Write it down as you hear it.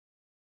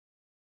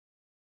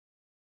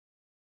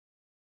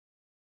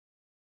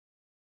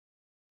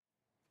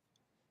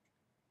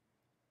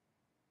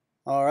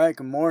All right,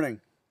 good morning.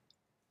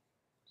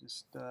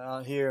 Just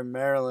out here in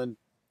Maryland,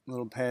 a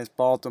little past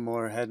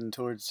Baltimore, heading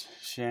towards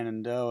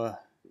Shenandoah.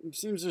 It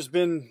seems there's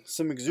been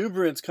some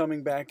exuberance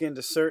coming back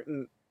into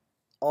certain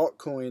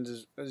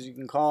altcoins, as you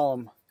can call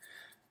them.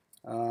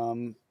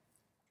 Um,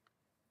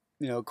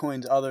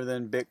 coins other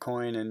than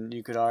Bitcoin, and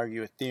you could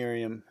argue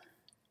Ethereum.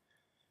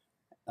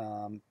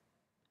 Um,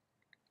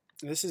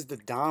 this is the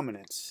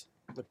dominance,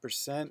 the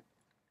percent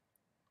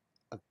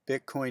of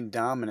Bitcoin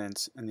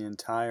dominance in the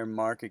entire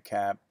market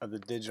cap of the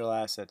digital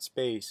asset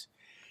space.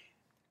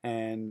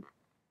 And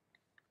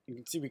you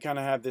can see we kind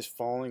of have this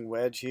falling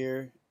wedge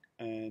here,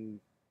 and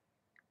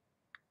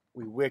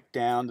we wick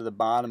down to the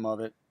bottom of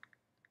it.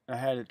 I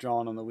had it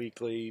drawn on the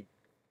weekly,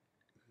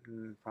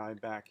 probably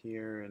back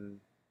here in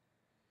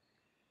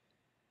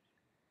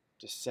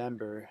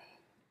December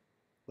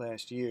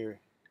last year,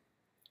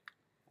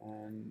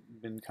 and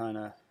been kind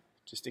of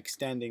just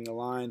extending the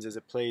lines as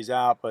it plays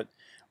out. But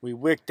we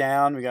wick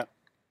down. We got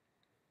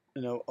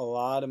a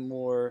lot of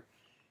more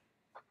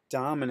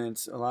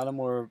dominance, a lot of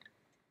more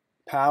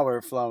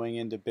power flowing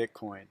into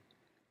Bitcoin,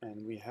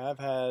 and we have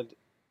had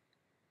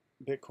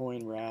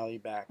Bitcoin rally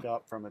back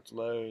up from its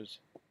lows.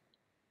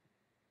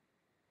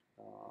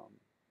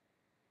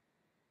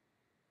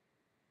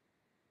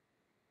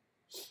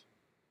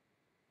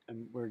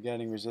 And we're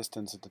getting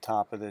resistance at the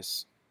top of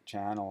this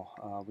channel.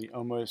 We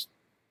almost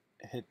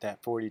hit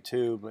that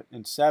 42, but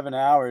in 7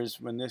 hours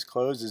when this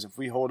closes, if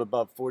we hold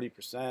above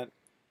 40%,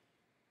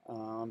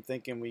 I'm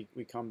thinking we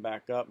come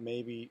back up,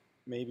 maybe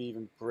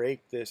even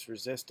break this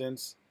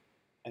resistance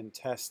and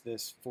test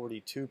this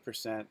 42%.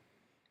 If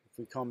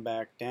we come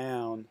back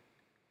down,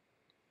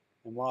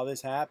 and while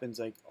this happens,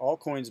 like,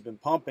 altcoins have been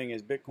pumping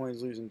as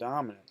Bitcoin's losing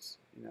dominance,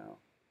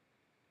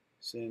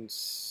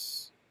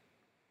 since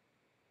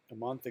a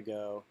month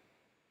ago.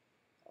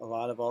 A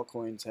lot of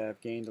altcoins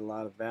have gained a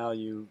lot of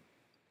value.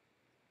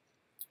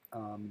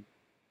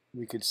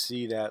 We could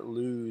see that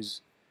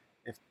lose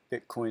if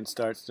Bitcoin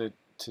starts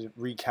to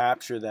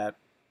recapture that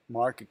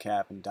market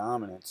cap and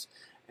dominance.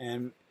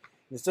 And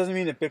this doesn't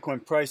mean that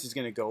Bitcoin price is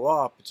going to go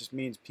up. It just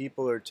means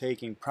people are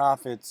taking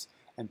profits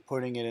and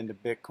putting it into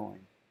Bitcoin.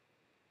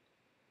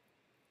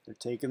 They're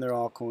taking their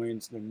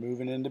altcoins, they're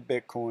moving into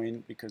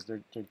Bitcoin because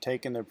they're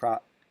taking their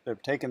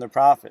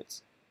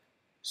profits.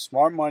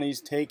 Smart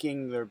money's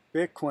taking their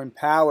Bitcoin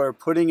power,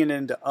 putting it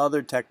into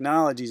other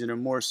technologies that are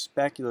more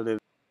speculative.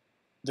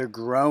 They're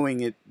growing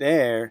it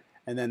there,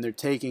 and then they're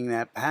taking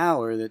that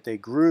power that they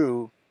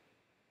grew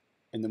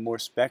in the more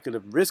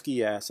speculative,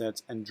 risky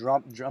assets and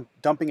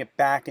dumping it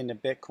back into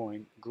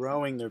Bitcoin,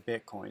 growing their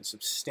Bitcoin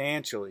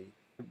substantially.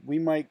 We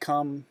might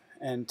come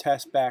and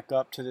test back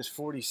up to this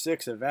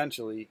 46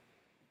 eventually.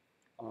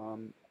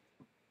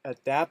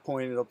 At that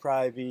point, it'll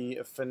probably be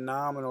a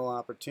phenomenal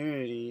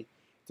opportunity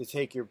to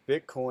take your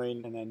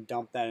Bitcoin and then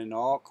dump that into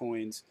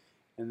altcoins,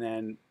 and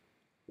then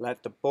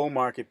let the bull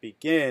market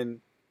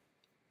begin,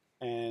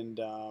 and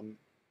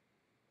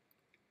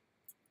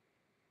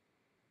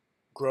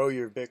grow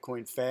your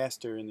Bitcoin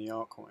faster in the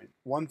altcoin.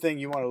 One thing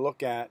you want to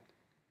look at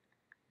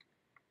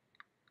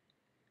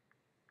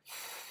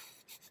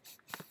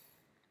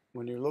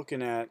when you're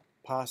looking at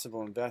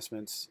possible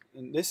investments,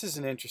 and this is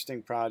an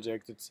interesting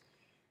project.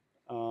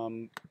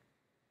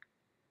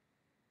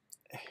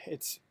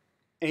 It's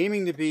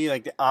aiming to be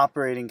like the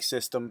operating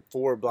system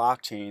for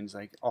blockchains,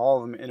 like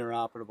all of them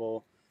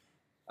interoperable,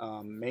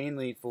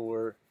 mainly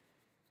for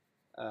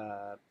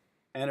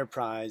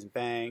enterprise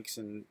banks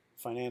and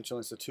financial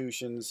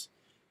institutions.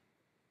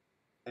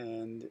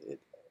 And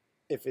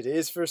if it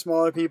is for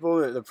smaller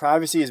people, the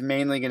privacy is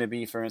mainly going to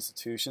be for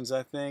institutions,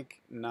 I think,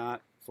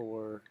 not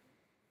for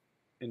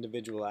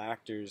individual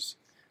actors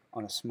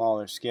on a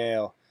smaller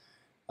scale.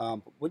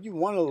 But what you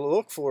want to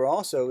look for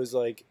also is,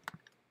 like,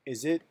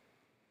 is it,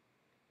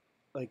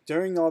 like,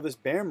 during all this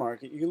bear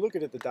market, you can look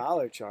at the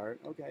dollar chart.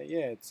 Okay,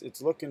 yeah,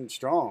 it's looking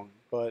strong,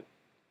 but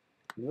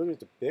you look at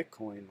the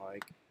Bitcoin,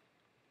 like,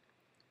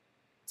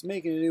 it's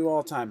making a new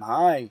all-time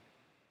high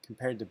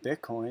compared to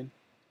Bitcoin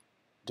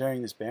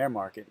during this bear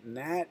market, and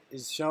that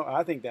is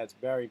I think that's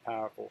very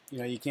powerful.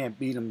 You can't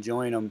beat them,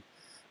 join them,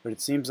 but it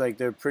seems like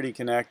they're pretty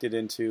connected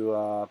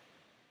into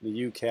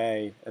the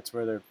UK. That's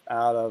where they're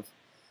out of,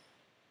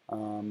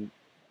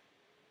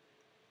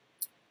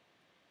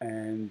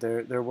 and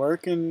they're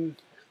working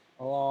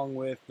along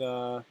with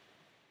it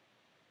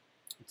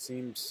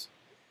seems,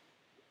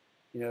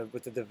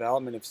 with the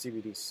development of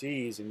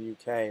CBDCs in the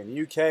UK. In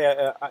the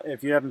UK,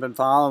 if you haven't been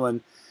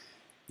following,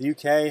 the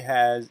UK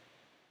has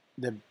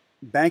the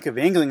Bank of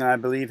England, I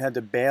believe, had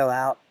to bail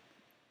out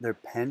their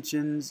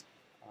pensions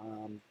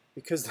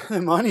because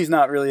the money's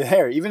not really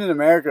there. Even in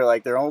America,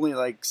 like, they're only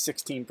like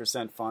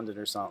 16% funded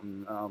or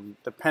something,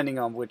 depending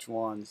on which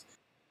ones.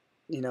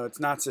 It's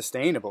not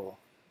sustainable.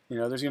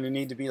 There's going to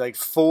need to be like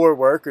 4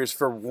 workers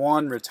for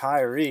 1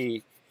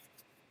 retiree,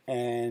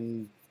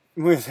 and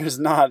there's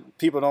not,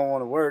 people don't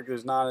want to work.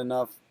 There's not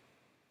enough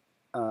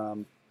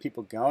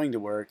people going to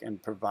work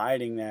and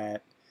providing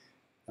that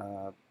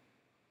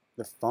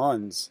the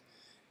funds.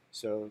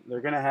 So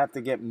they're going to have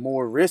to get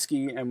more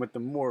risky, and with the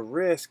more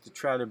risk, to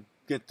try to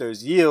get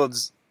those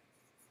yields,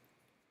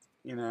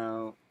 you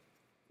know,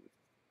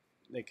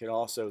 they could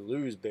also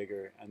lose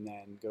bigger and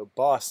then go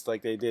bust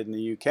like they did in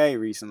the UK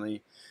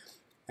recently.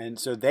 And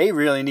so they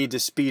really need to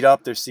speed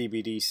up their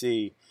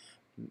CBDC,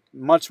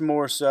 much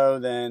more so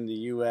than the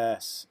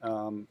US,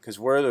 because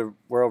we're the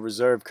world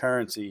reserve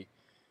currency.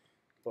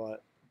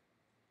 But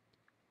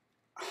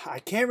I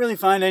can't really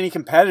find any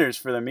competitors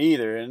for them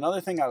either. And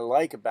another thing I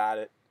like about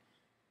it,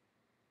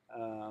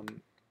 where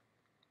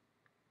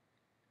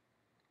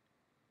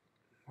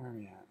are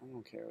we at? I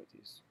don't care what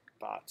these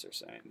bots are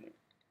saying here.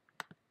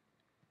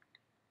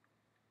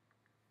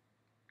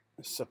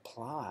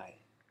 Supply,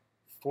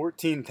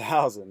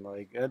 14,000.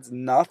 Like, that's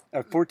not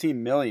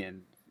 14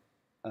 million.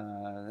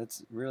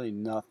 That's really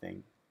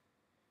nothing.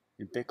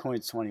 And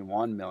Bitcoin's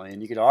 21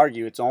 million. You could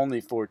argue it's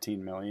only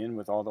 14 million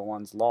with all the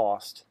ones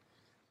lost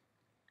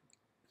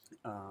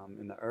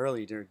in the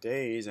earlier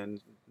days,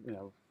 and you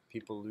know,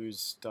 people lose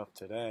stuff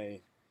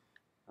today,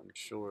 I'm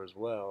sure, as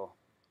well,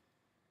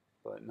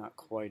 but not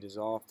quite as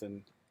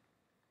often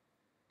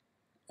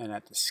and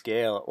at the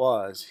scale it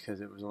was,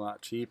 because it was a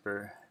lot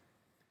cheaper.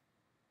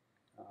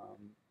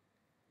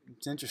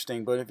 It's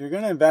interesting, but if you're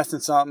going to invest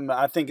in something,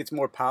 I think it's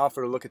more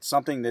powerful to look at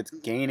something that's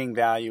gaining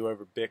value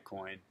over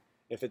Bitcoin.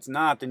 If it's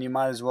not, then you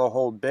might as well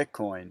hold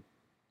Bitcoin.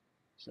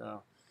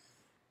 So,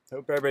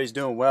 hope everybody's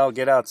doing well.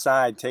 Get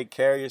outside, take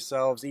care of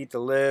yourselves, eat to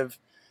live,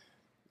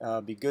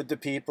 be good to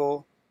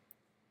people,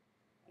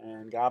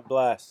 and God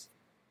bless.